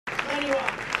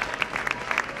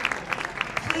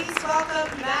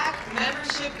welcome MAC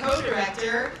Membership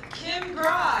Co-Director, Kim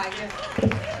Grogg.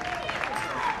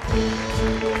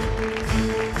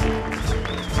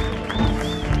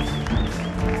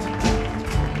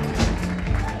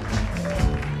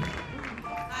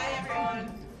 Hi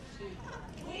everyone.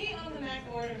 We on the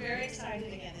MAC board are very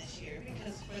excited again this year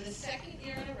because for the second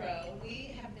year in a row,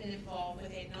 we have been involved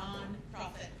with a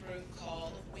non-profit group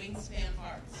called Wingspan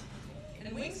Arts.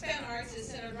 And Wingspan Arts is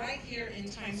centered right here in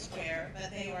Times Square,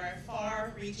 but they are a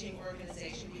far-reaching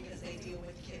organization because they deal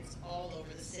with kids all over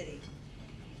the city.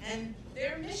 And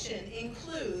their mission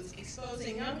includes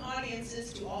exposing young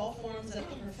audiences to all forms of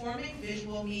performing,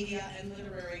 visual, media, and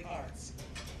literary arts.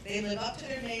 They live up to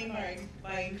their name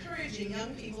by encouraging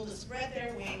young people to spread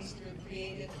their wings through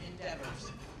creative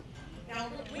endeavors. Now,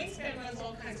 Wingspan runs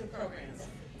all kinds of programs.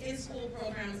 In-school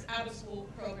programs, out-of-school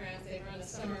programs. They run a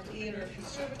summer theater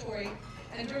conservatory,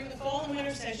 and during the fall and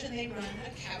winter session, they run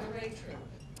a cabaret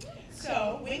troupe.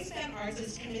 So, Wingspan Arts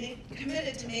is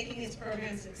committed to making its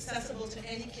programs accessible to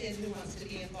any kid who wants to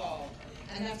be involved,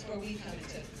 and that's where we come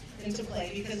into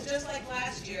play, because just like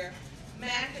last year,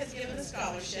 MAC has given a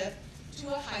scholarship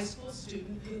to a high school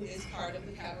student who is part of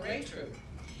the cabaret troupe.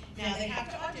 Now, they have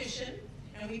to audition,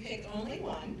 and we picked only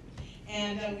one.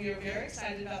 And we are very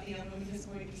excited about the young woman who's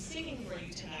going to be singing for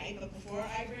you tonight. But before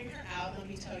I bring her out, let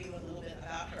me tell you a little bit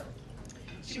about her.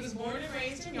 She was born and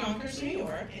raised in Yonkers, New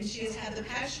York, and she has had the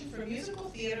passion for musical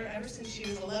theater ever since she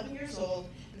was 11 years old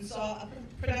and saw a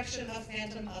production of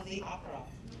Phantom of the Opera.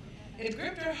 It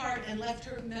gripped her heart and left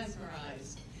her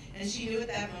mesmerized, and she knew at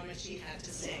that moment she had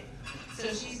to sing. So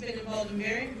she's been involved in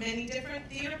very many different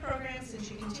theater programs, and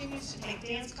she continues to take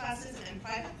dance classes and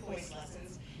private voice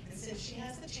lessons. And since she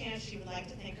has the chance, she would like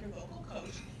to thank her vocal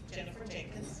coach, Jennifer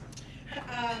Jenkins.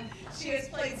 She has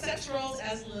played such roles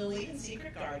as Lily in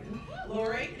Secret Garden,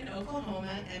 Lori in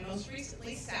Oklahoma, and most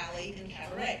recently Sally in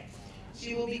Cabaret.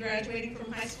 She will be graduating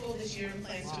from high school this year and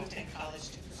plans to attend college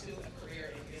to pursue a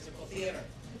career in musical theater.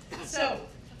 So,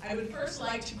 I would first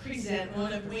like to present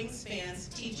one of Wingspan's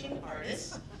teaching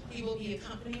artists. He will be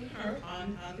accompanying her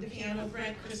on the piano,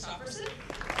 Brent Christopherson.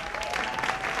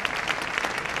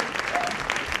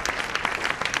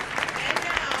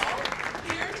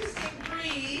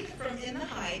 From In the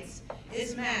Heights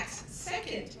is MAC's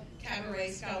second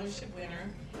Cabaret Scholarship winner,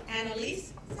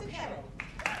 Annelise Capero.